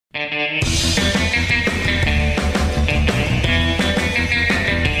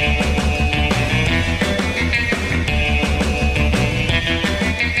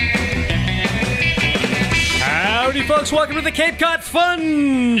folks. Welcome to the Cape Cod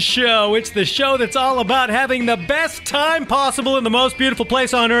Fun Show. It's the show that's all about having the best time possible in the most beautiful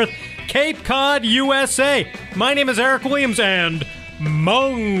place on earth, Cape Cod, USA. My name is Eric Williams, and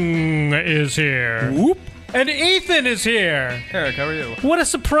Mung is here. Whoop. And Ethan is here. Eric, how are you? What a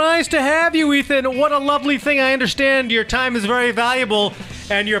surprise to have you, Ethan. What a lovely thing. I understand your time is very valuable,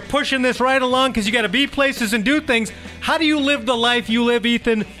 and you're pushing this right along because you got to be places and do things. How do you live the life you live,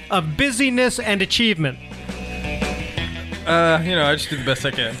 Ethan, of busyness and achievement? I just do the best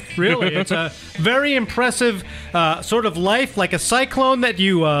I can. Really, it's a very impressive sort of life, like a cyclone that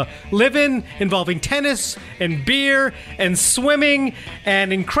you live in, involving tennis and beer and swimming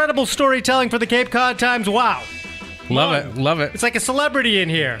and incredible storytelling for the Cape Cod Times. Wow. Love it. It's like a celebrity in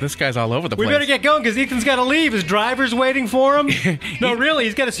here. This guy's all over the place. We better get going because Ethan's got to leave. His driver's waiting for him. No, really,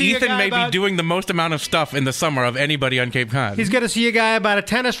 he's got to see Ethan a guy may be doing the most amount of stuff in the summer of anybody on Cape Cod. He's got to see a guy about a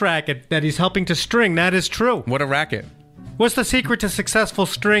tennis racket that he's helping to string. That is true. What a racket. What's the secret to successful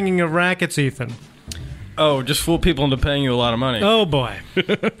stringing of rackets, Ethan? Oh, just fool people into paying you a lot of money. Oh, boy.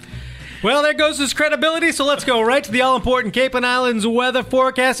 Well, there goes his credibility, so let's go right to the all-important Cape and Islands weather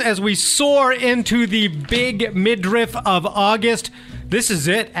forecast as we soar into the big midriff of August. This is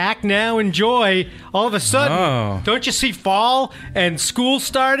it. Act now, enjoy. All of a sudden, Don't you see fall and school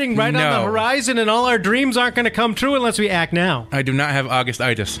starting right on the horizon, and all our dreams aren't going to come true unless we act now? I do not have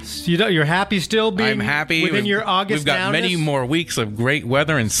Augustitis. You're happy still being I'm happy. within your August We've got downness? many more weeks of great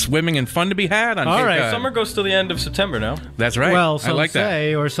weather and swimming and fun to be had on Cape Cod. Summer goes till the end of September now. That's right. Well, some I like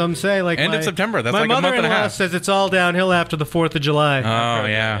say, or some say, like End of September. That's my like a month and a mother-in-law half. says it's all downhill after the 4th of July. Oh,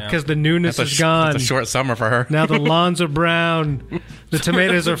 yeah. Because the newness is gone. It's a short summer for her. Now the lawns are brown. The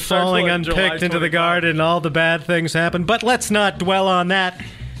tomatoes are falling unpicked into the garden. All the bad things happen. But let's not dwell on that,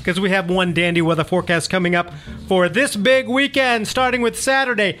 because we have one dandy weather forecast coming up for this big weekend, starting with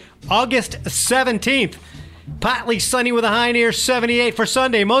Saturday, August 17th. Partly sunny with a high near 78 for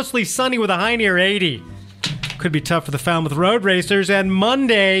Sunday. Mostly sunny with a high near 80. Could be tough for the Falmouth road racers. And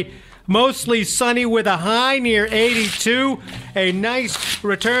Monday, mostly sunny with a high near 82. A nice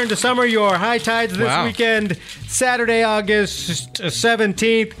return to summer. Your high tides this weekend, Saturday, August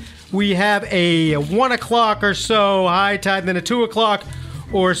 17th. We have a 1 o'clock or so high tide, then a 2 o'clock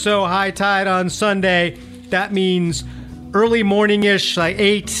or so high tide on Sunday. That means early morning-ish, like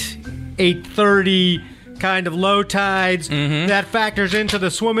 8:30 kind of low tides. Mm-hmm. That factors into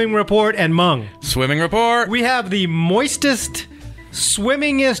the swimming report. And Mung. Swimming report. We have the moistest,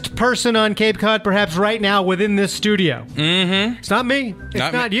 swimmingest person on Cape Cod perhaps right now within this studio. Mm-hmm. It's not me.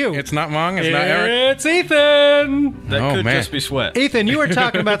 It's not you. It's not Mung. It's not Eric. It's Ethan. That could just be sweat. Ethan, you were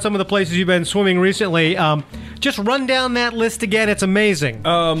talking about some of the places you've been swimming recently. Just run down that list again. It's amazing.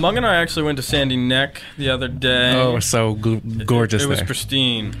 Mung and I actually went to Sandy Neck the other day. Oh, it was so gorgeous. It was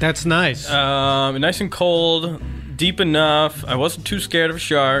pristine. That's nice. Nice and cold, deep enough. I wasn't too scared of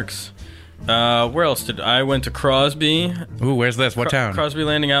sharks. Where else did I went to Crosby? Ooh, where's this? What town? Crosby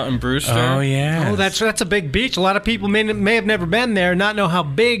Landing out in Brewster. Oh, yeah. Oh, that's a big beach. A lot of people may have never been there, not know how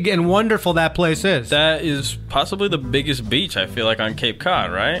big and wonderful that place is. That is possibly the biggest beach, I feel like, on Cape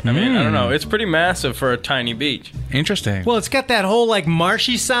Cod, right? I mean, I don't know. It's pretty massive for a tiny beach. Interesting. Well, it's got that whole, like,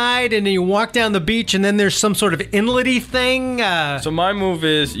 marshy side, and then you walk down the beach, and then there's some sort of inlety thing. So my move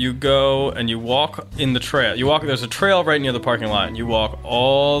is you go and you walk in the trail. There's a trail right near the parking lot, and you walk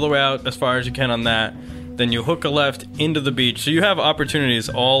all the way out as far as you can on that. Then you hook a left into the beach. So you have opportunities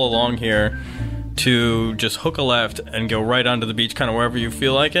all along here to just hook a left and go right onto the beach, kind of wherever you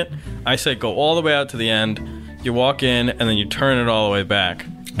feel like it. I say go all the way out to the end. You walk in, and then you turn it all the way back.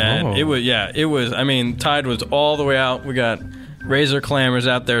 And it was, I mean, tide was all the way out. We got razor clammers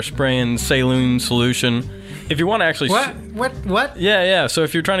out there spraying saline solution. If you want to actually... What? Yeah. So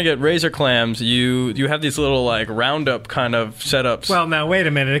if you're trying to get razor clams, you have these little, like, Roundup kind of setups. Well, now, wait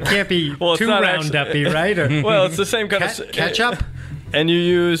a minute. It can't be too Roundup-y, right? Or well, it's the same kind of... Ketchup? And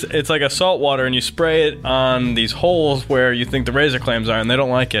it's like a salt water, and you spray it on these holes where you think the razor clams are, and they don't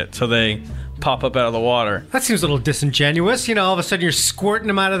like it, so they pop up out of the water. That seems a little disingenuous. All of a sudden you're squirting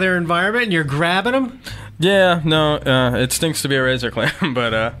them out of their environment and you're grabbing them. Yeah, no, it stinks to be a razor clam,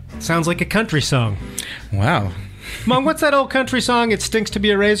 but... Sounds like a country song. Wow. Mom, what's that old country song? It stinks to be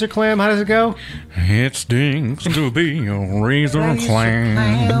a razor clam. How does it go? It stinks to be a razor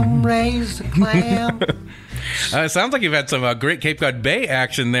clam. Razor clam. It sounds like you've had some great Cape Cod Bay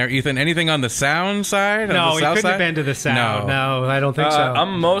action there, Ethan. Anything on the sound side? No, the we south couldn't side? have been to the sound. No, I don't think so.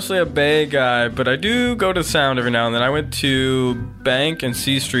 I'm mostly a Bay guy, but I do go to Sound every now and then. I went to Bank and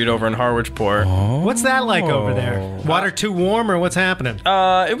C Street over in Harwichport. What's that like over there? Water too warm, or what's happening?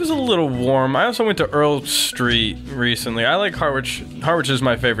 It was a little warm. I also went to Earl Street recently. I like Harwich. Harwich is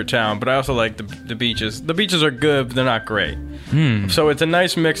my favorite town, but I also like the beaches. The beaches are good, but they're not great. So it's a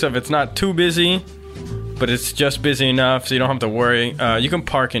nice mix of it's not too busy, but it's just busy enough so you don't have to worry. You can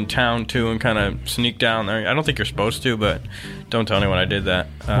park in town, too, and kind of sneak down there. I don't think you're supposed to, but don't tell anyone I did that.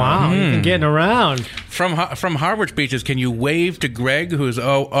 Wow, you've been getting around. From Harwich beaches, can you wave to Greg, who's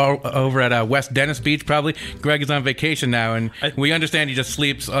over at West Dennis Beach, probably? Greg is on vacation now, and we understand he just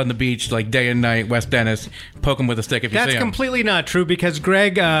sleeps on the beach like day and night, West Dennis. Poke him with a stick if you see him. That's completely not true, because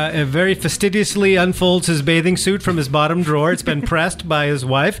Greg very fastidiously unfolds his bathing suit from his bottom drawer. It's been pressed by his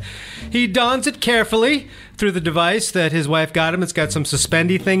wife. He dons it carefully through the device that his wife got him. It's got some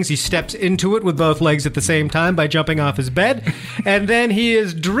suspendy things. He steps into it with both legs at the same time by jumping off his bed. And then he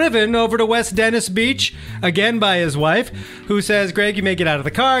is driven over to West Dennis Beach, again by his wife, who says, Greg, you may get out of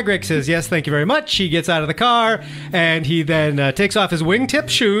the car. Greg says, yes, thank you very much. He gets out of the car, and he then takes off his wingtip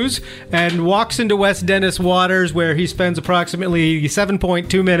shoes and walks into West Dennis waters, where he spends approximately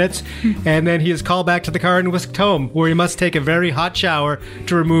 7.2 minutes, and then he is called back to the car and whisked home, where he must take a very hot shower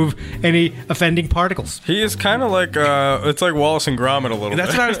to remove any offending particles. He is kind of like, it's like Wallace and Gromit a little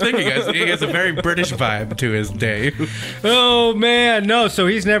That's bit. what I was thinking. He has a very British vibe to his day. Oh, man. No, so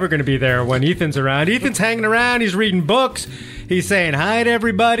he's never going to be there when Ethan's around. Ethan's hanging around. He's reading books. He's saying hi to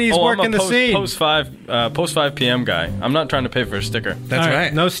everybody. He's working I'm a the scene. Post 5 p.m. guy. I'm not trying to pay for a sticker. That's All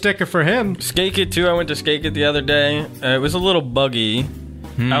right. No sticker for him. Skate It, too. I went to Skate It the other day. It was a little buggy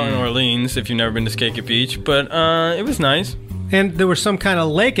out in Orleans, if you've never been to Skate It Beach. But it was nice. And there was some kind of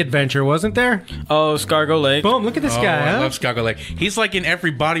lake adventure, wasn't there? Oh, Scargo Lake. Boom, look at this guy, I huh? love Chicago Lake. He's like in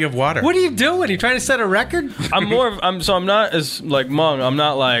every body of water. What are you doing? You trying to set a record? I'm not as like Mung. I'm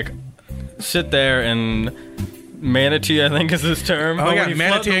not like sit there and manatee, I think is this term. Oh, yeah, you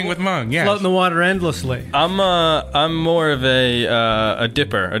manateeing with Mung, yes. Float in the water endlessly. I'm more of a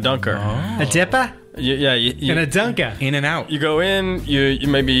dipper, a dunker. A dipper? You And a dunker. In and out. You go in, you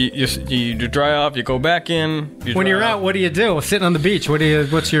maybe you dry off, you go back in. When you're out, what do you do? Sitting on the beach,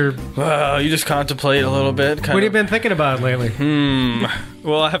 what's your... you just contemplate a little bit. What have you been thinking about lately?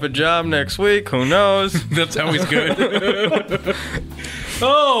 Well, I have a job next week. Who knows? That's always good.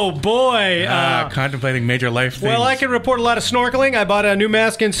 Oh, boy. Contemplating major life things. Well, I can report a lot of snorkeling. I bought a new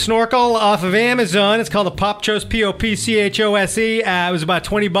mask and snorkel off of Amazon. It's called a Popchose, Popchose. It was about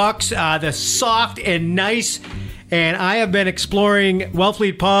 $20. They're soft and nice. And I have been exploring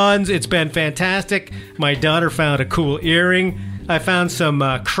Wellfleet Ponds. It's been fantastic. My daughter found a cool earring. I found some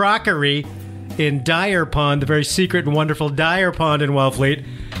crockery in Dyer Pond, the very secret and wonderful Dyer Pond in Wellfleet.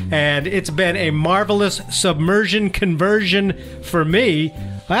 And it's been a marvelous submersion conversion for me.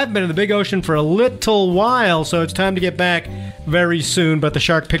 I've been in the big ocean for a little while, so it's time to get back very soon, but the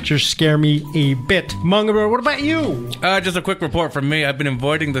shark pictures scare me a bit. Mungaber, what about you? Just a quick report from me. I've been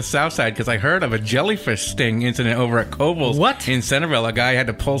avoiding the south side because I heard of a jellyfish sting incident over at Koval's What? in Centerville. A guy had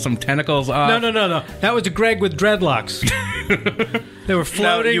to pull some tentacles off. No. That was Greg with dreadlocks. They were Now,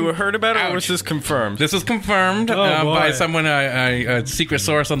 floating. you heard about it, or Ouch. was this confirmed? This is confirmed boy. by someone, a secret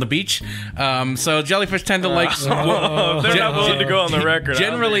source on the beach. So jellyfish tend to like... They're not willing to go on the record.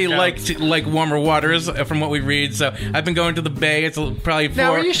 Generally like warmer waters from what we read. So I've been going to the bay. It's probably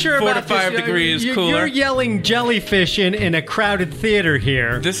Now, are you sure 4 to about 5 this? degrees You're cooler. yelling jellyfish in a crowded theater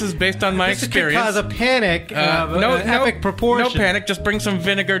here. This is based on my This could experience. cause a panic of epic proportion. No panic. Just bring some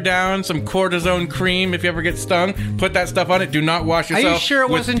vinegar down, some cortisone cream if you ever get stung. Put that stuff on it. Do not wash Are yourself. you sure it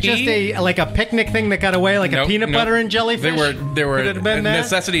with wasn't pee. just a picnic thing that got away, like a peanut butter and jellyfish? There were Could it have been a that?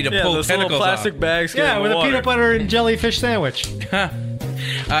 necessity to pull those little tentacles plastic off. bags. Yeah, with a peanut butter and jellyfish sandwich.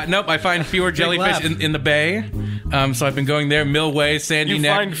 Nope, I find fewer jellyfish laugh. in the bay. So I've been going there. Millway, Sandy You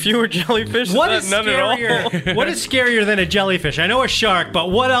Neck. find fewer jellyfish? What Is is that none at all? scarier? What is scarier than a jellyfish? I know a shark,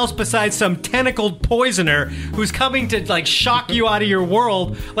 but what else besides some tentacled poisoner who's coming to shock you out of your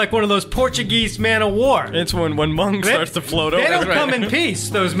world like one of those Portuguese man of war? It's when Mung starts to float over. They don't right. come in peace.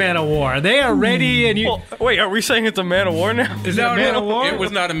 Those man of war. They are ready, and you. Well, wait, are we saying it's a man of war now? Is it a man of war? It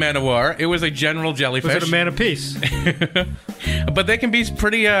was not a man of war. It was a general jellyfish. Was it a man of peace? But they can be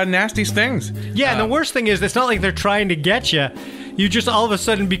pretty nasty stings. Yeah, and the worst thing is, it's not like they're trying to get you, you just all of a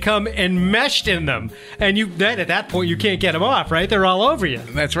sudden become enmeshed in them. And then at that point, you can't get them off, right? They're all over you.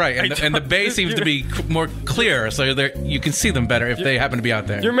 That's right. And the bay seems to be more clear, so you can see them better if they happen to be out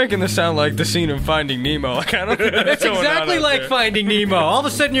there. You're making this sound like the scene in Finding Nemo. Like, I don't think that's It's exactly like Finding Nemo. All of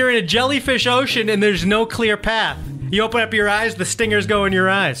a sudden, you're in a jellyfish ocean, and there's no clear path. You open up your eyes, the stingers go in your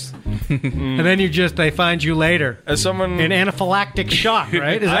eyes. And then they find you later. As someone... An anaphylactic shock,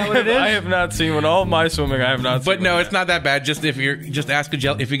 right? Is that what it is? I have not seen, with all my swimming, I have not seen. But no, it's not that bad. Just if you ask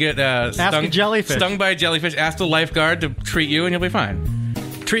if you get a jellyfish. Stung by a jellyfish, ask the lifeguard to treat you and you'll be fine.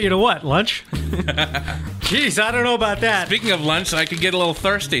 Treat you to what? Lunch? Jeez, I don't know about that. Speaking of lunch, I could get a little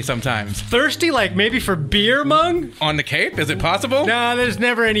thirsty sometimes. Thirsty? Like maybe for beer, Mung? On the Cape? Is it possible? No, there's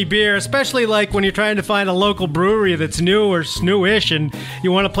never any beer, especially like when you're trying to find a local brewery that's new or newish and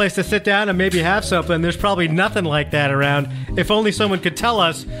you want a place to sit down and maybe have something. There's probably nothing like that around. If only someone could tell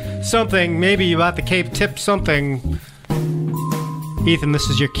us something, maybe about the Cape tip something. Ethan, this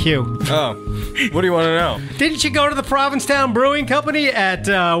is your cue. Oh, what do you want to know? Didn't you go to the Provincetown Brewing Company at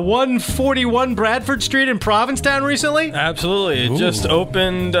 141 Bradford Street in Provincetown recently? Absolutely. It just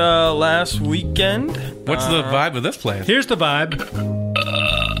opened last weekend. What's the vibe of this place? Here's the vibe.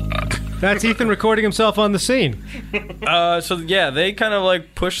 That's Ethan recording himself on the scene. So yeah, they kind of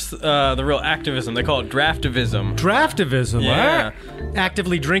like push the real activism. They call it draftivism. Draftivism? Yeah.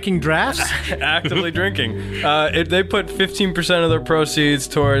 Actively drinking drafts? Actively drinking. They put 15% of their proceeds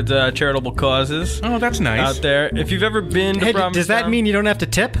towards charitable causes. Oh, that's nice. Out there. If you've ever been to Provincetown... Does that mean you don't have to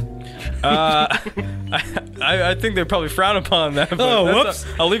tip? I think they probably frown upon that. But whoops.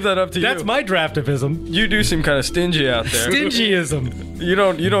 I'll leave that up to you. That's my draftivism. You do seem kind of stingy out there. Stingyism. You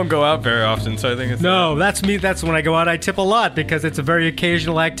don't go out very often, so I think it's... No, that's me. That's when I go out, I tip a lot because it's a very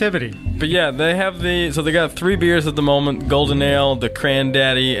occasional activity. But yeah, they have so they got 3 beers at the moment: Golden Ale, the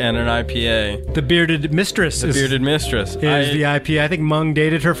Cranddaddy, and an IPA. The Bearded Mistress. The Bearded Mistress. Is the IPA. I think Mung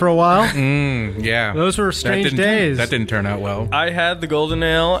dated her for a while. Yeah. Those were strange days. That didn't turn out well. I had the Golden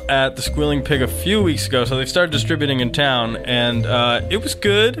Ale at the Squealing Pig a few weeks ago, so they started distributing in town, and it was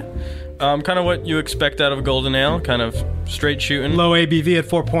good. Kind of what you expect out of a Golden Ale, kind of straight shooting. Low ABV at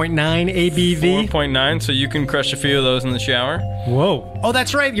 4.9 ABV. 4.9, so you can crush a few of those in the shower. Whoa. Oh,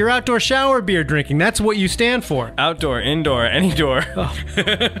 that's right. You're outdoor shower beer drinking. That's what you stand for. Outdoor, indoor, any door. Oh.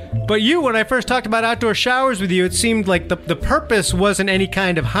 But when I first talked about outdoor showers with you, it seemed like the purpose wasn't any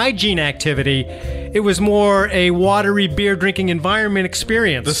kind of hygiene activity. It was more a watery beer drinking environment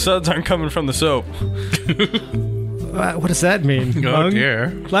experience. The suds aren't coming from the soap. What does that mean, Oh, Mung?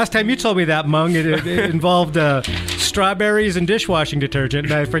 dear. Last time you told me that, Mung, it involved strawberries and dishwashing detergent,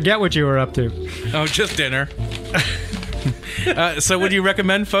 and I forget what you were up to. Oh, just dinner. So would you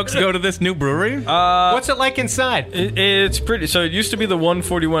recommend folks go to this new brewery? What's it like inside? It's pretty... So it used to be the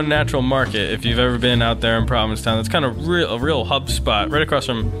 141 Natural Market, if you've ever been out there in Provincetown. It's kind of a real hub spot, right across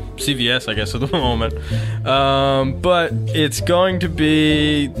from CVS, I guess, at the moment. But it's going to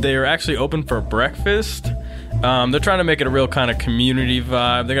be... They're actually open for breakfast. They're trying to make it a real kind of community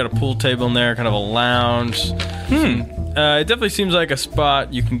vibe. They got a pool table in there, kind of a lounge. It definitely seems like a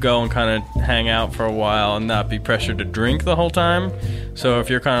spot you can go and kind of hang out for a while and not be pressured to drink the whole time. So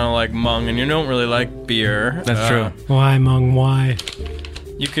if you're kind of like Mung and you don't really like beer... That's true. Why, Mung, why?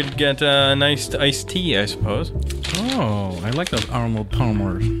 You could get a nice iced tea, I suppose. Oh, I like those Arnold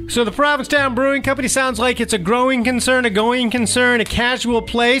Palmers. So the Provincetown Brewing Company sounds like it's a growing concern, a going concern, a casual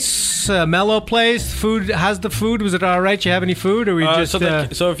place, a mellow place. Food, how's the food? Was it all right? You have any food? Or we just...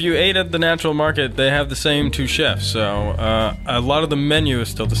 So if you ate at the Natural Market, they have the same 2 chefs. So a lot of the menu is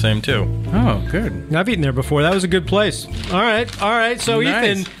still the same, too. Oh, good. I've eaten there before. That was a good place. All right. So,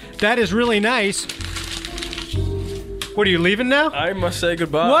 Nice. Ethan, that is really nice. What, are you leaving now? I must say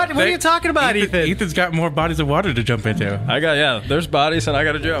goodbye. What are you talking about, Ethan? Ethan's got more bodies of water to jump into. There's bodies and I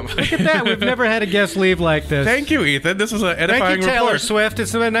got to jump. Look at that. We've never had a guest leave like this. Thank you, Ethan. This is an edifying Thank you, Taylor report. Swift.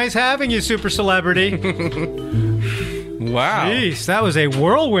 It's been nice having you, super celebrity. Wow. Jeez, that was a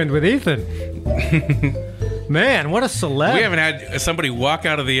whirlwind with Ethan. Man, what a celeb. We haven't had somebody walk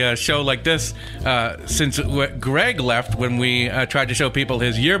out of the show like this since Greg left when we tried to show people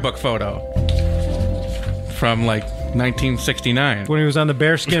his yearbook photo from, 1969. When he was on the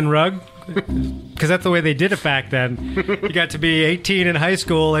bearskin rug? Because that's the way they did it back then. You got to be 18 in high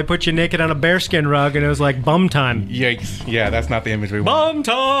school, they put you naked on a bearskin rug, and it was like bum time. Yikes. Yeah, that's not the image we want.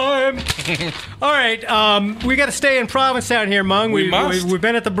 Bum time! All right, we got to stay in Provincetown here, Mung. We must. We've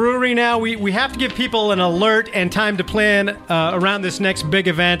been at the brewery now. We have to give people an alert and time to plan around this next big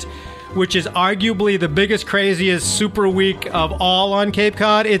event, which is arguably the biggest, craziest super week of all on Cape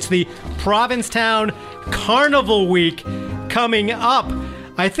Cod. It's the Provincetown Carnival Week coming up.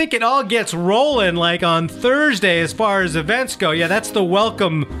 I think it all gets rolling like on Thursday as far as events go. Yeah, that's the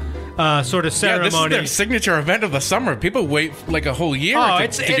welcome sort of ceremony. Yeah, this is their signature event of the summer. People wait like a whole year to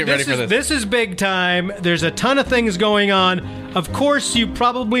get ready for this. This is big time. There's a ton of things going on. Of course, you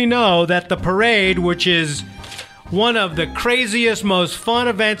probably know that the parade, which is one of the craziest, most fun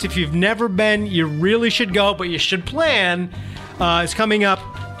events. If you've never been, you really should go, but you should plan. Is coming up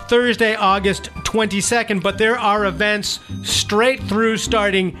Thursday, August 22nd. But there are events straight through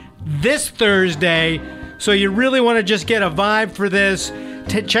starting this Thursday. So you really want to just get a vibe for this.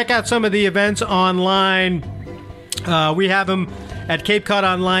 Check out some of the events online. We have them at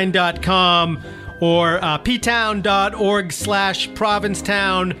CapeCodOnline.com or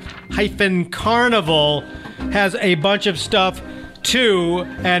ptown.org/Provincetown-Carnival has a bunch of stuff too.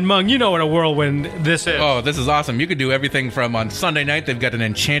 And Mung, you know what a whirlwind this is. Oh, this is awesome. You could do everything from on Sunday night, they've got an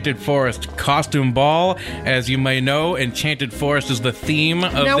Enchanted Forest costume ball. As you may know, Enchanted Forest is the theme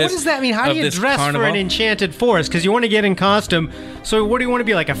of this. Now, what does that mean? How do you dress for an Enchanted Forest? Because you want to get in costume. So what do you want to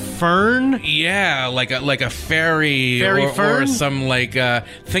be, like a fern? Yeah, like a fairy fern? Or some like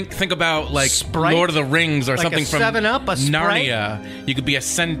think about like Sprite? Lord of the Rings or Like something a from 7-Up, a Sprite? Narnia. You could be a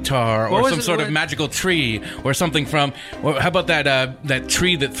centaur or some sort of magical tree or something from. Well, how about that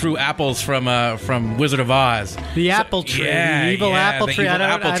tree that threw apples from Wizard of Oz? The apple tree. Yeah, the evil apple tree.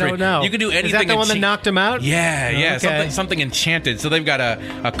 I don't know. You could do anything. Is that the one that knocked him out? Yeah, Okay. something enchanted. So they've got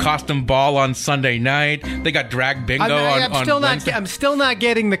a costume ball on Sunday night. They got drag bingo on Wednesday. I'm still not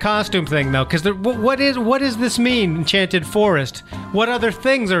getting the costume thing though, because what does this mean? Enchanted Forest. What other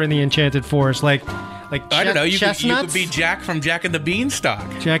things are in the Enchanted Forest? Like I don't know. You chestnuts? could be Jack from Jack and the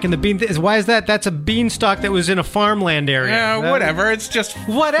Beanstalk. Jack and the Bean. Why is that? That's a beanstalk that was in a farmland area. Yeah, whatever. It's just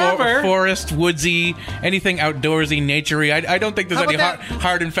whatever. Forest, woodsy, anything outdoorsy, naturey. I don't think there's any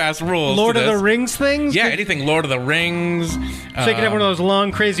hard and fast rules. Lord to of this. the Rings things. Yeah, anything Lord of the Rings. So you can have one of those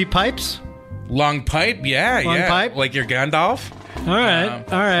long, crazy pipes. Long pipe. Yeah, long pipe, like your Gandalf. All right.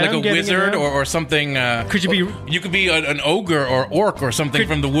 Like I'm a wizard or something. Could you be? You could be an ogre or orc or something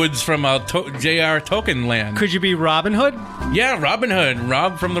from the woods from J.R. Tolkien land. Could you be Robin Hood? Yeah, Robin Hood.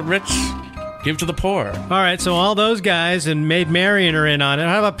 Rob from the rich, give to the poor. All right, so all those guys and Maid Marian are in on it.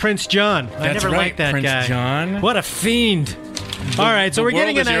 How about Prince John? I never liked that Prince guy. John. What a fiend! All right, so we're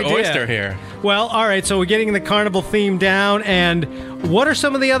getting an idea. Oyster here. Well, all right, so we're getting the carnival theme down, and what are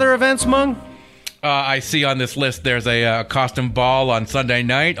some of the other events, Mung? I see on this list there's a costume ball on Sunday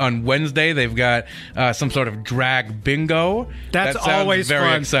night. On Wednesday, they've got some sort of drag bingo. That's that sounds always very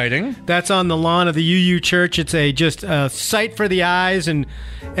fun. Exciting. That's on the lawn of the UU Church. It's just a sight for the eyes, and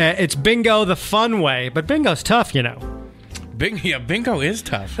it's bingo the fun way. But bingo's tough, you know. Bingo is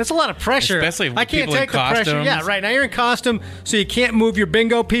tough. That's a lot of pressure. Especially if I can't people in take the pressure. costumes. Yeah, right. Now you're in costume, so you can't move your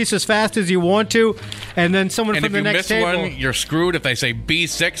bingo piece as fast as you want to, and then someone from the next table. And if you miss one, you're screwed. If they say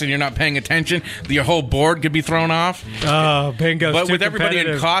B6 and you're not paying attention, your whole board could be thrown off. Oh, bingo's But too with everybody in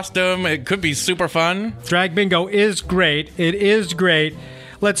competitive. costume, it could be super fun. Drag bingo is great. It is great.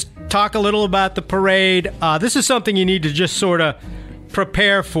 Let's talk a little about the parade. This is something you need to just sort of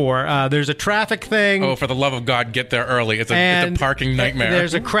prepare for. There's a traffic thing. Oh, for the love of God, get there early. It's a parking nightmare.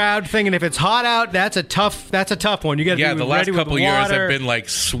 There's a crowd thing, and if it's hot out, that's a tough one. You got to be ready the last with couple water. years have been like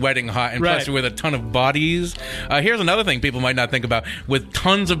sweating hot, and plus with a ton of bodies. Here's another thing people might not think about: with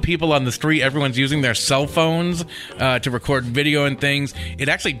tons of people on the street, everyone's using their cell phones to record video and things. It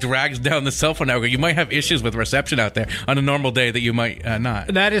actually drags down the cell phone network. You might have issues with reception out there on a normal day that you might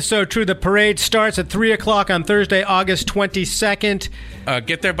not. That is so true. The parade starts at 3:00 on Thursday, August 22nd.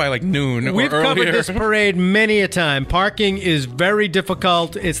 Get there by like noon. We've or covered earlier. this parade many a time. Parking is very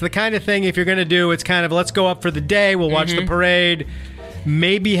difficult. It's the kind of thing, if you're going to do, it's kind of let's go up for the day. We'll watch the parade,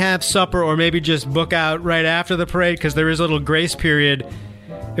 maybe have supper, or maybe just book out right after the parade because there is a little grace period.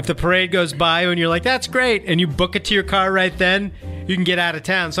 If the parade goes by and you're like, that's great, and you book it to your car right then, you can get out of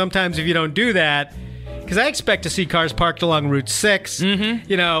town. Sometimes if you don't do that, because I expect to see cars parked along Route 6,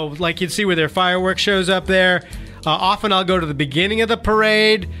 you know, like you'd see where their fireworks shows up there. Often I'll go to the beginning of the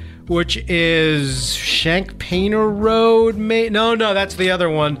parade, which is Shankpainer Road. No, that's the other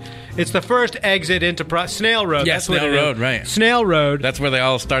one. It's the first exit into Snail Road. Yeah, that's what Snail it is. Road, right. Snail Road. That's where they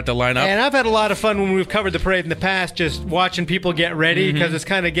all start to line up. And I've had a lot of fun when we've covered the parade in the past, just watching people get ready because it's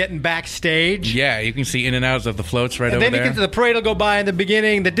kind of getting backstage. Yeah, you can see in and outs of the floats right And over then there. you get to the parade will go by in the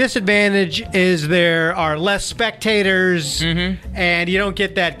beginning. The disadvantage is there are less spectators, and you don't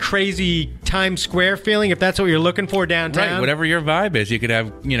get that crazy Times Square feeling, if that's what you're looking for downtown. Right, whatever your vibe is. You could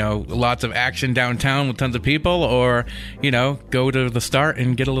have, lots of action downtown with tons of people, or, go to the Start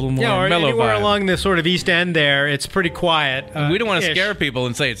and get a little more or mellow anywhere vibe. along the sort of East End there, it's pretty quiet. We don't want to scare people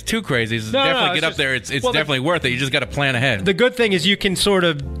and say it's too crazy. Get up there. It's definitely worth it. You just got to plan ahead. The good thing is you can sort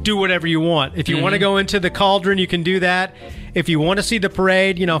of do whatever you want. If you want to go into the Cauldron, you can do that. If you want to see the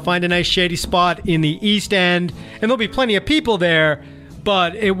parade, find a nice shady spot in the East End, and there'll be plenty of people there,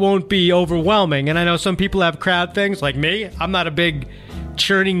 but it won't be overwhelming. And I know some people have crowd things, like me. I'm not a big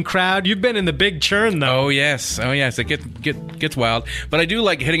churning crowd. You've been in the big churn, though. Oh yes. It gets wild. But I do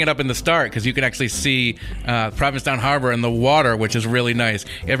like hitting it up in the Start, because you can actually see Provincetown Harbor and the water, which is really nice.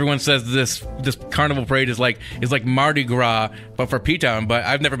 Everyone says this carnival parade is like Mardi Gras, but for P-Town. But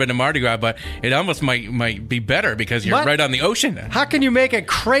I've never been to Mardi Gras, but it almost might be better because you're right on the ocean. How can you make a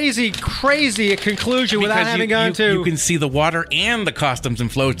crazy conclusion without having gone to? You can see the water and the costumes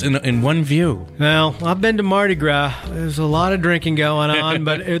and floats in one view. Well, I've been to Mardi Gras. There's a lot of drinking going on.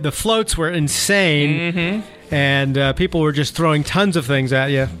 But the floats were insane, and people were just throwing tons of things at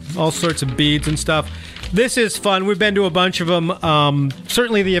you, all sorts of beads and stuff. This is fun. We've been to a bunch of them.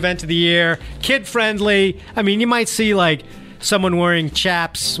 Certainly the event of the year, kid friendly. I mean, you might see like someone wearing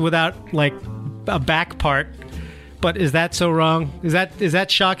chaps without like a back part, but is that so wrong? Is that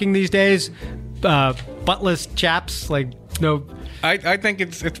shocking these days? Buttless chaps, like no. I think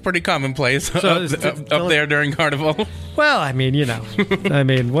it's pretty commonplace up there during Carnival. Well, I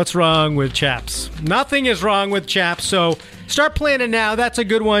mean, what's wrong with chaps? Nothing is wrong with chaps, so start planning now. That's a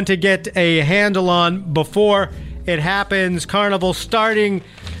good one to get a handle on before it happens. Carnival starting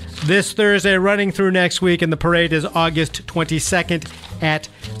this Thursday, running through next week, and the parade is August 22nd at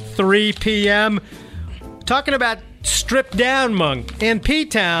 3 p.m. Talking about stripped down, Monk, and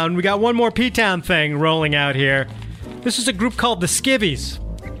P-Town. We got one more P-Town thing rolling out here. This is a group called the Skivvies.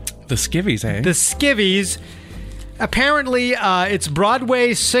 The Skivvies, eh? The Skivvies. Apparently, it's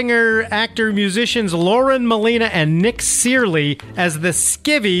Broadway singer, actor, musicians Lauren Molina and Nick Searley as the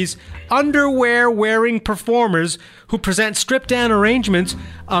Skivvies, underwear-wearing performers who present stripped-down arrangements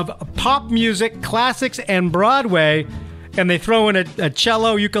of pop music, classics, and Broadway, and they throw in a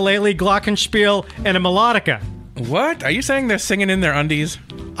cello, ukulele, glockenspiel, and a melodica. What? Are you saying they're singing in their undies?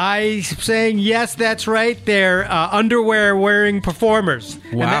 I'm saying, yes, that's right. They're underwear-wearing performers.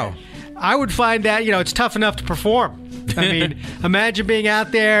 Wow. I would find that, it's tough enough to perform. I mean, imagine being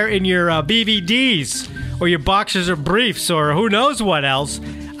out there in your BVDs or your boxers or briefs or who knows what else.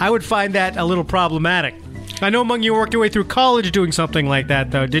 I would find that a little problematic. I know, Mung, you worked your way through college doing something like that,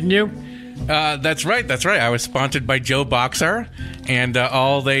 though, didn't you? That's right. I was sponsored by Joe Boxer, and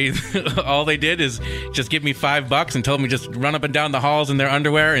all they did is just give me $5 and told me just run up and down the halls in their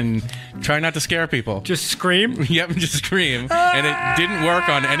underwear and try not to scare people. Just scream? Yep, just scream. And it didn't work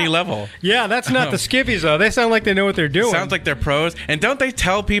on any level. Yeah, that's not the Skivvies, though. They sound like they know what they're doing. Sounds like they're pros. And don't they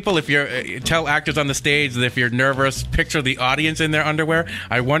tell people, tell actors on the stage that if you're nervous, picture the audience in their underwear?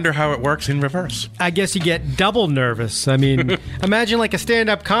 I wonder how it works in reverse. I guess you get double nervous. I mean, imagine like a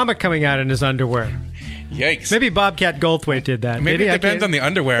stand-up comic coming out in his underwear. Yikes. Maybe Bobcat Goldthwait did that. Maybe it depends on the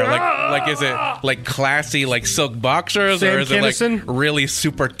underwear. Like is it like classy like silk boxers, Sam or is Kinison? It like really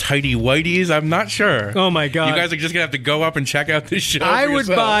super tighty whiteys? I'm not sure. Oh my God. You guys are just gonna have to go up and check out this show. I would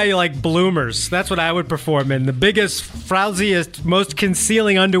yourself. buy like bloomers. That's what I would perform in. The biggest, frowsiest, most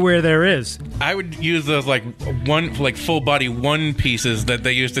concealing underwear there is. I would use those like full body one pieces that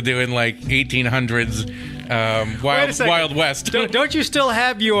they used to do in like 1800s. Wild West. Don't you still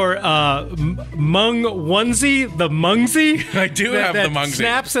have your mung onesie, the mungsie? I do have the mungsie.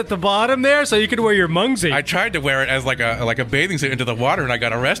 Snaps at the bottom there, so you could wear your mungsie. I tried to wear it as like a bathing suit into the water, and I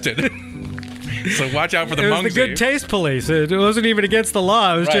got arrested. So watch out for the mungsie. It was the good taste police. It wasn't even against the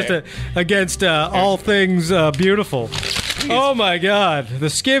law. It was just against all things beautiful. Jeez. Oh my God! The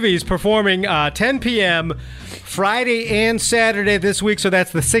Skivvies performing 10 p.m. Friday and Saturday this week, so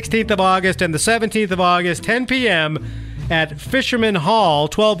that's the 16th of August and the 17th of August, 10 p.m. at Fisherman Hall,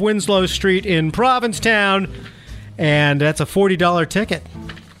 12 Winslow Street in Provincetown, and that's a $40 ticket.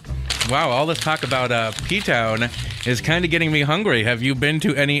 Wow, all this talk about P-Town is kind of getting me hungry. Have you been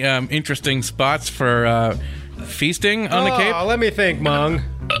to any interesting spots for feasting on the Cape? Let me think, Mung.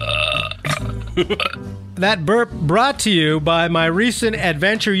 That burp brought to you by my recent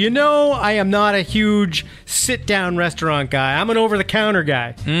adventure. I am not a huge sit-down restaurant guy. I'm an over-the-counter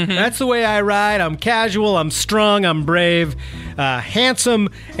guy. Mm-hmm. That's the way I ride. I'm casual, I'm strong, I'm brave, handsome,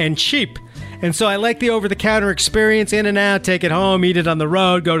 and cheap. And so I like the over-the-counter experience, in and out, take it home, eat it on the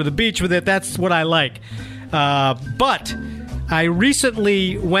road, go to the beach with it. That's what I like. But I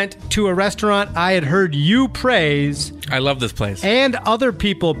recently went to a restaurant I had heard you praise I love this place. and other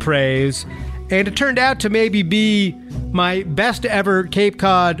people praise, and it turned out to maybe be my best ever Cape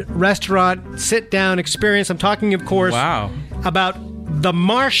Cod restaurant sit-down experience. I'm talking, of course, about the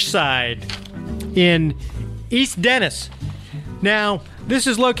Marsh Side in East Dennis. Now, this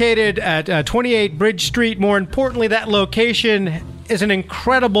is located at 28 Bridge Street. More importantly, that location is an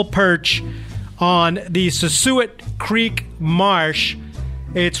incredible perch on the Sassuat Creek Marsh.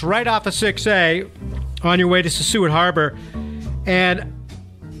 It's right off of 6A on your way to Sassuat Harbor. And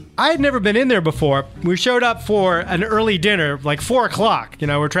I had never been in there before. We showed up for an early dinner, like 4 o'clock. You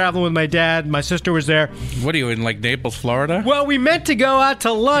know, we're traveling with my dad. My sister was there. What are you, in like Naples, Florida? Well, we meant to go out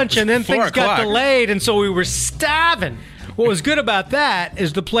to lunch, and then things got 4 o'clock. delayed, and so we were starving. What was good about that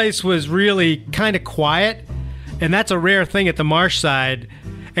is the place was really kind of quiet, and that's a rare thing at the Marsh Side.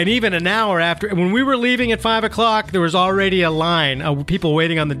 And even an hour after, when we were leaving at 5 o'clock, there was already a line of people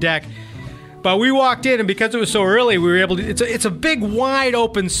waiting on the deck. But we walked in, and because it was so early, we were able to... It's a big, wide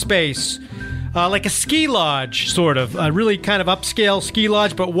open space, like a ski lodge, sort of. A really kind of upscale ski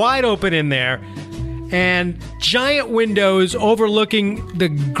lodge, but wide open in there. And giant windows overlooking the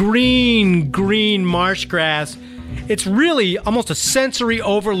green marsh grass. It's really almost a sensory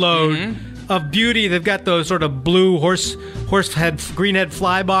overload of beauty. They've got those sort of blue greenhead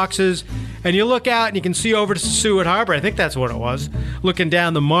fly boxes. And you look out, and you can see over to Sassuat Harbor. I think that's what it was, looking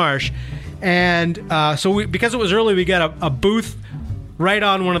down the marsh. And so because it was early, we got a booth right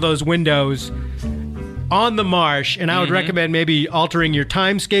on one of those windows on the marsh. And I would recommend maybe altering your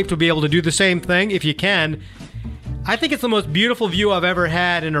timescape to be able to do the same thing if you can. I think it's the most beautiful view I've ever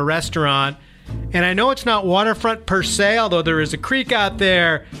had in a restaurant. And I know it's not waterfront per se, although there is a creek out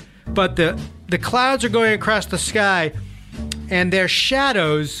there. But the clouds are going across the sky, and their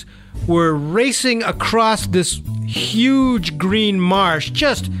shadows were racing across this huge green marsh,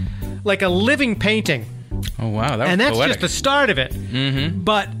 just like a living painting. Oh, wow. That was And that's poetic. just the start of it.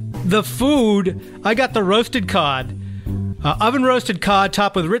 But the food, I got the roasted cod. Oven roasted cod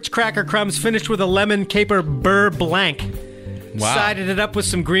topped with rich cracker crumbs, finished with a lemon caper beurre blanc. Wow. Sided it up with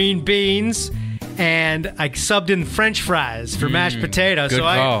some green beans, and I subbed in French fries for mashed potatoes. Good So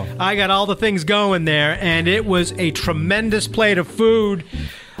call. I got all the things going there, and it was a tremendous plate of food,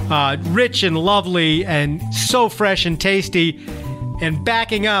 rich and lovely, and so fresh and tasty. And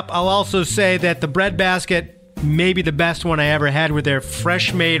backing up, I'll also say that the bread basket, maybe the best one I ever had, with their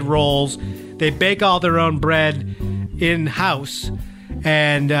fresh-made rolls. They bake all their own bread in-house.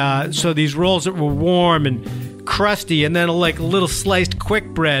 And so these rolls that were warm and crusty, and then like little sliced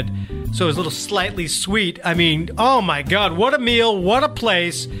quick bread. So it was a little slightly sweet. I mean, oh my God, what a meal, what a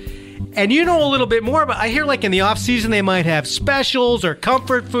place. And you know a little bit more about, I hear like in the off season they might have specials or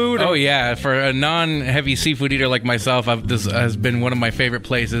comfort food. Oh yeah, for a non-heavy seafood eater like myself, this has been one of my favorite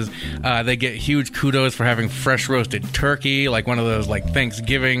places. They get huge kudos for having fresh roasted turkey, like one of those like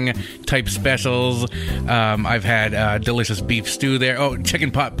Thanksgiving type specials. I've had delicious beef stew there. Oh,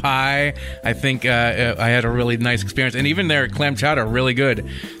 chicken pot pie. I think I had a really nice experience, and even their clam chowder, really good.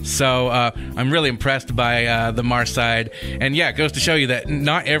 So I'm really impressed by the Marsh Side, and yeah, it goes to show you that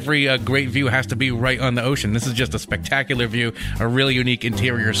not every great view has to be right on the ocean. This is just a spectacular view, a really unique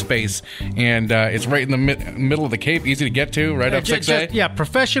interior space, and it's right in the middle of the Cape, easy to get to, right up 6A. Yeah,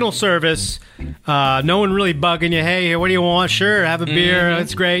 professional service. No one really bugging you. Hey, what do you want? Sure, have a beer.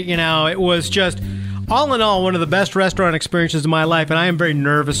 That's great. You know, it was just, all in all, one of the best restaurant experiences of my life, and I am very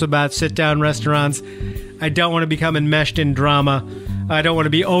nervous about sit-down restaurants. I don't want to become enmeshed in drama. I don't want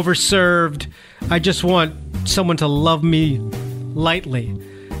to be overserved. I just want someone to love me lightly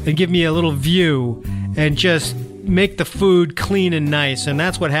and give me a little view and just make the food clean and nice. And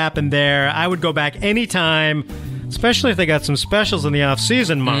that's what happened there. I would go back anytime, especially if they got some specials in the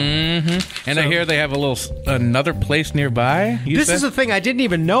off-season month. And I hear they have another place nearby. This is a thing I didn't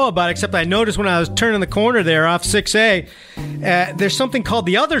even know about, except I noticed when I was turning the corner there off 6A, there's something called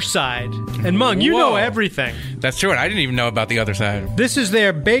the Other Side. And Mung, you know everything. That's true, and I didn't even know about the Other Side. This is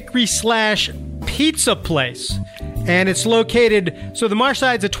their bakery/pizza place. And it's located, so the Marsh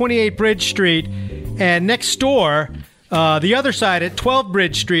Side's at 28 Bridge Street, and next door, the other side at 12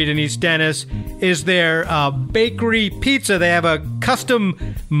 Bridge Street in East Dennis, is their bakery pizza. They have a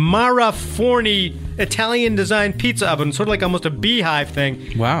custom Mara Forni Italian designed pizza oven, sort of like almost a beehive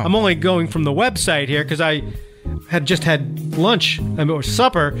thing. Wow. I'm only going from the website here because I had just had lunch or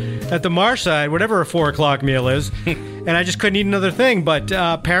supper at the Marsh Side, whatever a 4 o'clock meal is, and I just couldn't eat another thing. But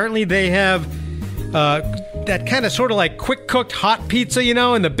apparently they have that kind of sort of like quick cooked hot pizza, you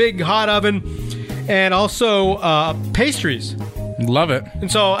know, in the big hot oven, and also pastries. Love it.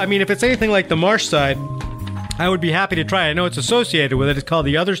 And so, I mean, if it's anything like the Marsh Side, I would be happy to try it. I know it's associated with it. It's called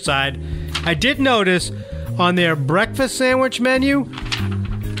the Other Side. I did notice on their breakfast sandwich menu.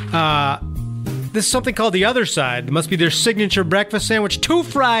 This is something called the Other Side. It must be their signature breakfast sandwich. 2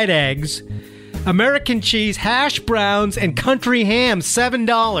 fried eggs, American cheese, hash browns, and country ham.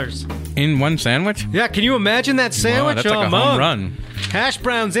 $7. In one sandwich? Yeah, can you imagine that sandwich? Wow, that's like a home run. Hash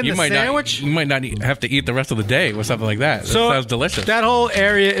browns in the sandwich? You might not have to eat the rest of the day with something like that. That sounds delicious. That whole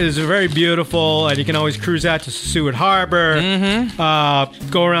area is very beautiful, and you can always cruise out to Seward Harbor,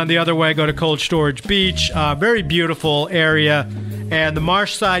 go around the other way, go to Cold Storage Beach. Very beautiful area. And the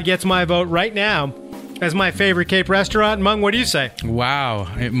Marsh Side gets my vote right now as my favorite Cape restaurant. Mung, what do you say?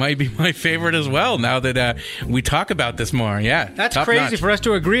 Wow, it might be my favorite as well now that we talk about this more. Yeah, that's crazy for us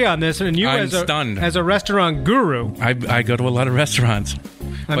to agree on this. And you, I'm stunned. As a restaurant guru, I go to a lot of restaurants.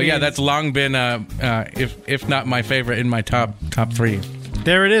 But yeah, that's long been, if not my favorite, in my top 3.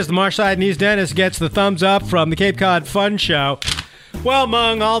 There it is. The Marsh Side in East Dennis gets the thumbs up from the Cape Cod Fun Show. Well,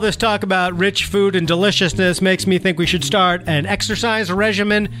 Mung, all this talk about rich food and deliciousness makes me think we should start an exercise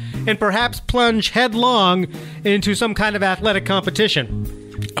regimen and perhaps plunge headlong into some kind of athletic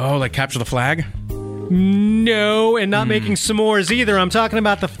competition. Oh, like capture the flag? No, and not making s'mores either. I'm talking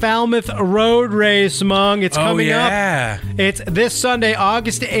about the Falmouth Road Race, Mung. It's coming up. It's this Sunday,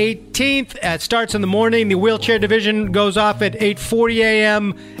 August 18th. It starts in the morning. The wheelchair division goes off at 8:40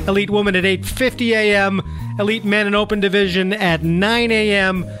 a.m., Elite Women at 8:50 a.m., Elite Men and Open Division at 9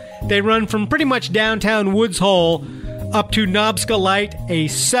 a.m. They run from pretty much downtown Woods Hole up to Nobska Light, a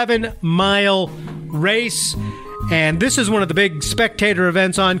 7-mile race. And this is one of the big spectator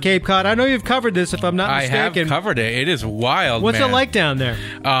events on Cape Cod. I know you've covered this, if I'm not mistaken. I have covered it. It is wild, What's man. it like down there?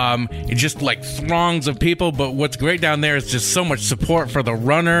 It's just like throngs of people, but what's great down there is just so much support for the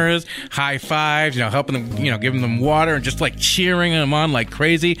runners, high fives, helping them, giving them water and just like cheering them on like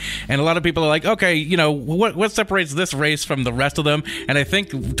crazy. And a lot of people are like, okay, what separates this race from the rest of them? And I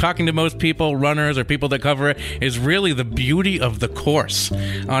think talking to most people, runners or people that cover it, is really the beauty of the course.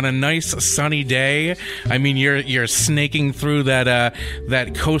 On a nice sunny day, I mean, you're snaking through that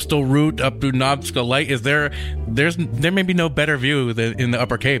coastal route up through Nobska Light. There may be no better view in the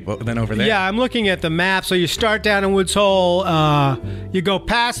Upper Cape than over there. Yeah, I'm looking at the map. So you start down in Woods Hole, you go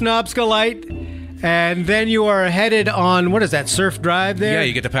past Nobska Light, and then you are headed on, what is that, Surf Drive there? Yeah,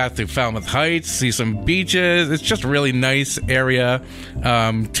 you get to pass through Falmouth Heights, see some beaches. It's just a really nice area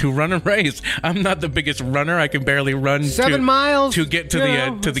to run a race. I'm not the biggest runner. I can barely run 7 miles to get to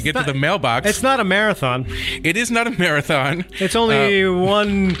the mailbox. It's not a marathon. It is not a marathon. It's only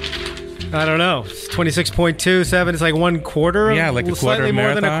one. I don't know. It's 26.27. It's like 1/4. Yeah, like a quarter slightly of a more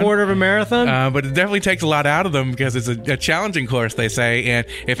marathon. than a quarter of a marathon. But it definitely takes a lot out of them because it's a challenging course, they say. And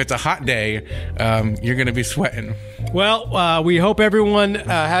if it's a hot day, you're going to be sweating. Well, we hope everyone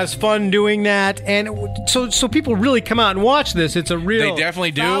has fun doing that, and so people really come out and watch this. It's a real. They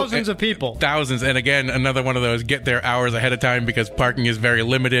definitely do. Thousands of people. Thousands, and again, another one of those. Get there hours ahead of time because parking is very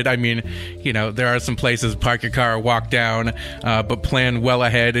limited. I mean, there are some places park your car, walk down, but plan well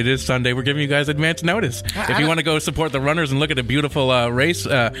ahead. It is Sunday. We're giving you guys advance notice. If you want to go support the runners and look at a beautiful race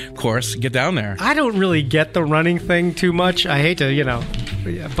course, get down there. I don't really get the running thing too much. I hate to,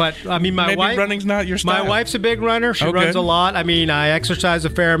 but I mean, my wife. Running's not your style. My wife's a big runner. She runs a lot. I mean, I exercise a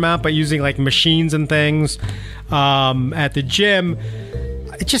fair amount by using like machines and things at the gym.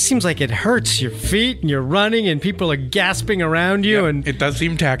 It just seems like it hurts your feet, and you're running, and people are gasping around you. Yep, and it does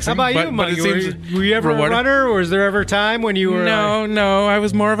seem taxing. How about you, Mike? Were you ever a runner, or was there ever a time when you were? No. I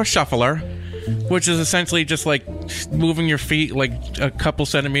was more of a shuffler, which is essentially just like moving your feet like a couple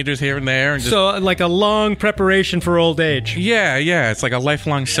centimeters here and there. And so like a long preparation for old age. Yeah. It's like a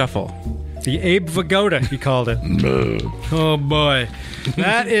lifelong shuffle. The Abe Vigoda, he called it. Oh, boy.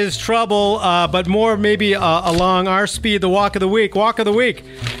 That is trouble, but more maybe along our speed, the Walk of the Week. Walk of the Week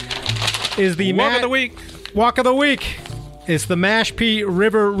is the... Walk of the Week. Walk of the Week. It's the Mashpee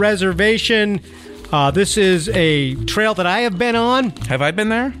River Reservation. This is a trail that I have been on. Have I been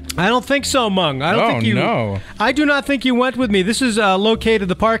there? I don't think so, Mung. I do not think you went with me. This is located,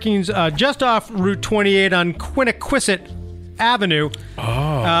 the parking's just off Route 28 on Quinniquisset Avenue.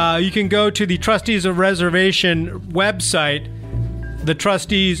 You can go to the Trustees of Reservation website,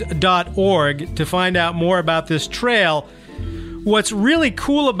 thetrustees.org, to find out more about this trail. What's really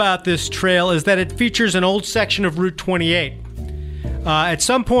cool about this trail is that it features an old section of Route 28. At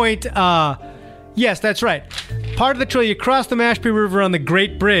some point, yes, that's right. Part of the trail, you cross the Mashpee River on the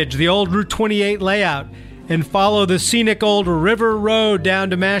Great Bridge, the old Route 28 layout, and follow the scenic old river road down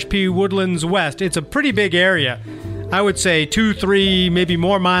to Mashpee Woodlands West. It's a pretty big area. I would say 2, 3, maybe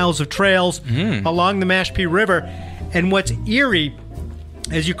more miles of trails along the Mashpee River. And what's eerie,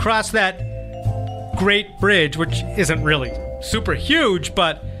 as you cross that Great Bridge, which isn't really super huge,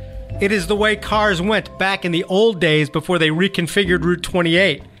 but It is the way cars went back in the old days before they reconfigured Route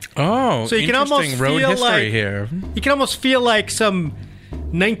 28. Oh, so you can almost road feel history like here. You can almost feel like some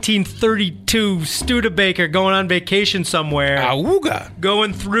 1932 Studebaker going on vacation somewhere. Awooga.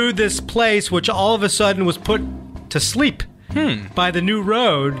 Going through this place, which all of a sudden was put to sleep by the new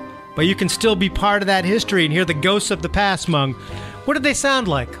road, but you can still be part of that history and hear the ghosts of the past, Mung. What did they sound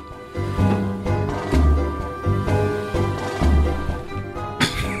like?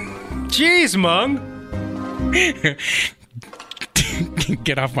 Jeez, Mung.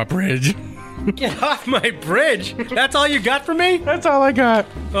 Get off my bridge. Get off my bridge? That's all you got for me? That's all I got.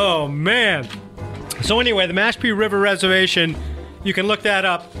 Oh, man. So anyway, the Mashpee River Reservation, you can look that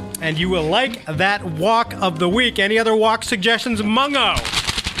up, and you will like that walk of the week. Any other walk suggestions, Mungo?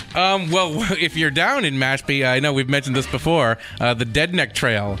 Well, if you're down in Mashpee, I know we've mentioned this before, the Dead Neck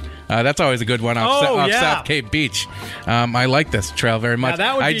Trail. That's always a good one off South Cape Beach. I like this trail very much.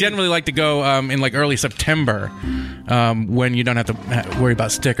 I generally like to go in like early September when you don't have to worry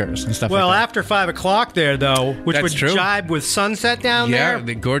about stickers and stuff like that. Well, after 5 o'clock there, though, which That's would true. jibe with sunset down there. Yeah,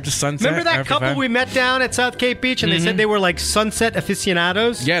 the gorgeous sunset. Remember that couple 5? we met down at South Cape Beach, and they said they were like sunset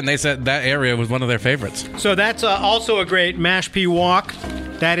aficionados? Yeah, and they said that area was one of their favorites. So that's also a great Mashpee walk.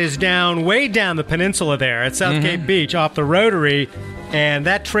 That is way down the peninsula there at South Cape Beach off the Rotary. And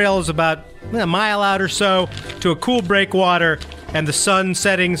that trail is about a mile out or so to a cool breakwater and the sun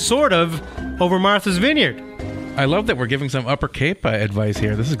setting sort of over Martha's Vineyard. I love that we're giving some Upper Cape advice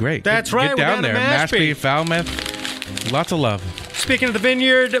here. This is great. That's right. Get down we're there. Mashpee. Falmouth. Lots of love. Speaking of the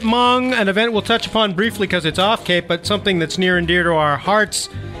Vineyard, Mung, an event we'll touch upon briefly because it's off Cape, but something that's near and dear to our hearts.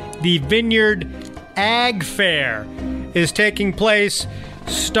 The Vineyard Ag Fair is taking place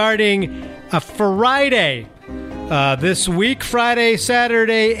starting Friday. This week, Friday,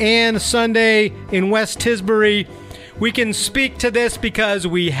 Saturday, and Sunday in West Tisbury. We can speak to this because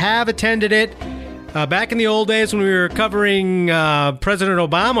we have attended it back in the old days when we were covering President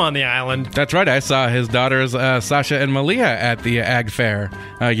Obama on the island. That's right. I saw his daughters, Sasha and Malia, at the Ag Fair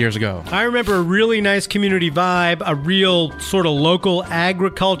years ago. I remember a really nice community vibe, a real sort of local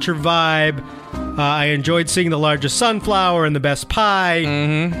agriculture vibe. I enjoyed seeing the largest sunflower and the best pie.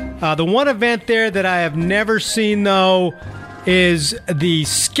 The one event there that I have never seen, though, is the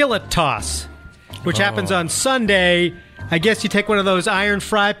skillet toss, which happens on Sunday. I guess you take one of those iron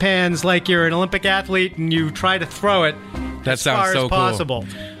fry pans like you're an Olympic athlete and you try to throw it as far as possible.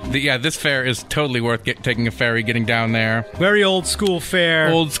 This fair is totally worth taking a ferry, getting down there. Very old school fair.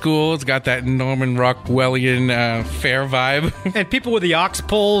 Old school. It's got that Norman Rockwellian fair vibe. And people with the ox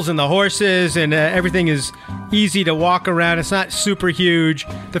pulls and the horses, and everything is easy to walk around. It's not super huge.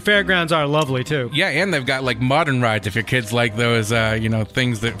 The fairgrounds are lovely, too. Yeah, and they've got, like, modern rides if your kids like those,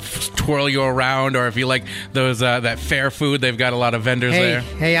 things that twirl you around, or if you like those that fair food, they've got a lot of vendors there.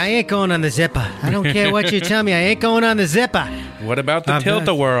 Hey, I ain't going on the zipper. I don't care what you tell me. I ain't going on the zipper. What about the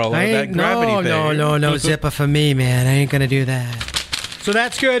tilt-a-whirl? That gravity thing? No zipper for me, man. I ain't gonna do that. So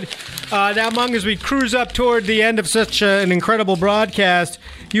that's good. Now, Mung, as we cruise up toward the end of such an incredible broadcast,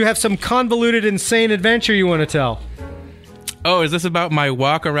 you have some convoluted, insane adventure you want to tell. Oh, is this about my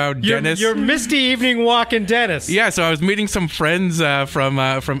walk around Dennis? Your misty evening walk in Dennis. Yeah, so I was meeting some friends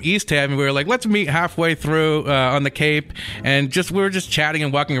from East Ham, and we were like, let's meet halfway through on the Cape, and we were just chatting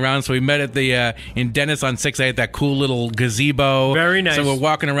and walking around. So we met at the in Dennis on 6A at that cool little gazebo. Very nice. So we're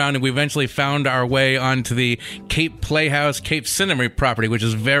walking around, and we eventually found our way onto the Cape Playhouse, Cape Cinema property, which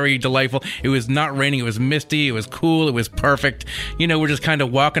is very delightful. It was not raining, it was misty, it was cool, it was perfect. We're just kind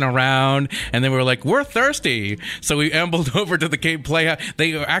of walking around, and then we were like, we're thirsty. So we ambled over to the Cape Playhouse.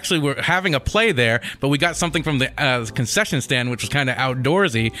 They actually were having a play there, but we got something from the concession stand, which was kind of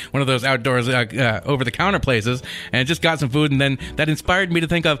outdoorsy, one of those outdoors over-the-counter places, and just got some food, and then that inspired me to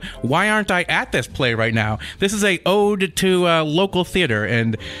think of, why aren't I at this play right now? This is a ode to local theater,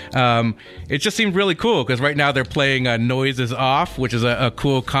 and it just seemed really cool, because right now they're playing Noises Off, which is a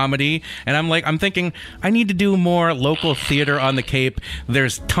cool comedy, and I'm thinking, I need to do more local theater on the Cape.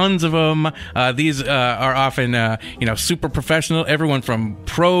 There's tons of them. These are often, super professional, everyone from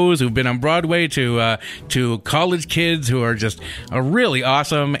pros who've been on Broadway to college kids who are just really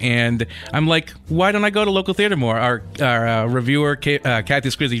awesome. And I'm like, why don't I go to local theater more? Our reviewer, Kathy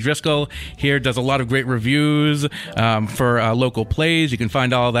Scrizzy Driscoll, here does a lot of great reviews for local plays. You can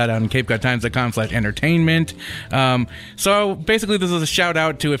find all of that on CapeCodTimes.com/entertainment. So basically, this is a shout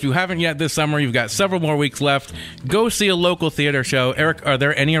out to, if you haven't yet this summer, you've got several more weeks left. Go see a local theater show. Eric, are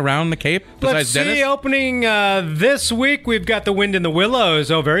there any around the Cape besides Dennis? Let's see, opening this week, we've got The Wind in the Willows.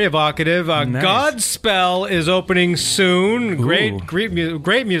 Oh, very evocative. Nice. Godspell is opening soon.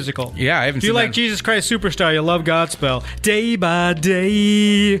 Great musical. Yeah, I haven't seen that. If you like Jesus Christ Superstar, you'll love Godspell. Day by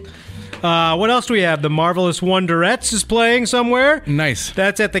day. What else do we have? The Marvelous Wonderettes is playing somewhere. Nice.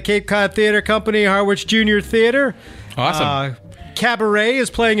 That's at the Cape Cod Theater Company, Harwich Junior Theater. Awesome. Cabaret is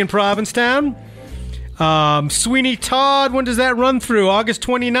playing in Provincetown. Sweeney Todd, when does that run through? August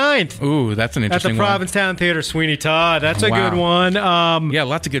 29th. Ooh, that's an interesting one. At the Provincetown Theater, Sweeney Todd. That's a good one. Yeah,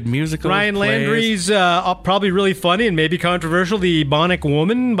 lots of good musicals. Ryan Landry's probably really funny and maybe controversial. The Ebonic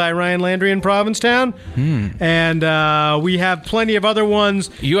Woman by Ryan Landry in Provincetown. And we have plenty of other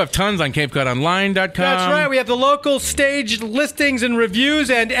ones. You have tons on CapeCodOnline.com. That's right. We have the local stage listings and reviews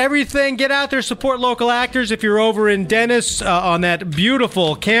and everything. Get out there, support local actors. If you're over in Dennis on that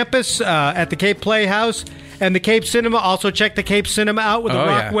beautiful campus at the Cape Playhouse, and the Cape Cinema. Also check the Cape Cinema out with the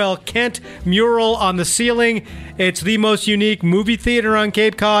Rockwell Kent mural on the ceiling. It's the most unique movie theater on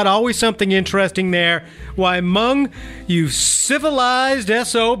Cape Cod. Always something interesting there. Why, Mung, you civilized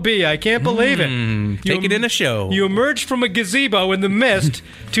SOB. I can't believe it. Take it in a show. You emerged from a gazebo in the mist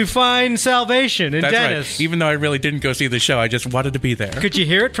to find salvation in That's Dennis. Right. Even though I really didn't go see the show, I just wanted to be there. Could you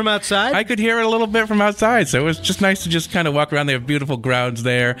hear it from outside? I could hear it a little bit from outside, so it was just nice to just kind of walk around. They have beautiful grounds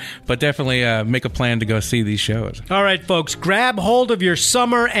there, but definitely make a plan to go see these shows. All right, folks, grab hold of your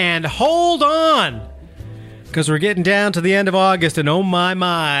summer and hold on, because we're getting down to the end of August, and oh my,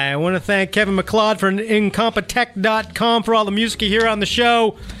 I want to thank Kevin McLeod for Incompetech.com for all the music you hear on the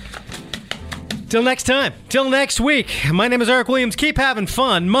show. Till next time, till next week, my name is Eric Williams. Keep having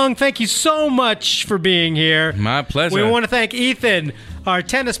fun. Mung, thank you so much for being here. My pleasure. We want to thank Ethan, our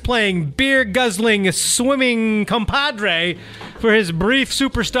tennis-playing, beer-guzzling, swimming compadre, for his brief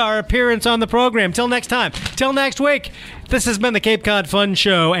superstar appearance on the program. Till next time, till next week, this has been the Cape Cod Fun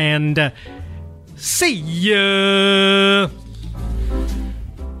Show, and see ya!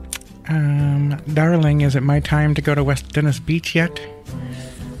 Darling, is it my time to go to West Dennis Beach yet?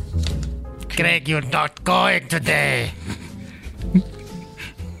 Greg, you're not going today.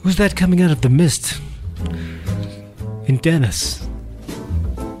 Who's that coming out of the mist? In Dennis.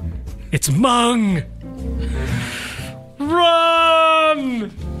 It's Mung!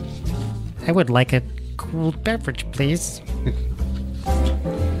 Run! I would like a cool beverage, please.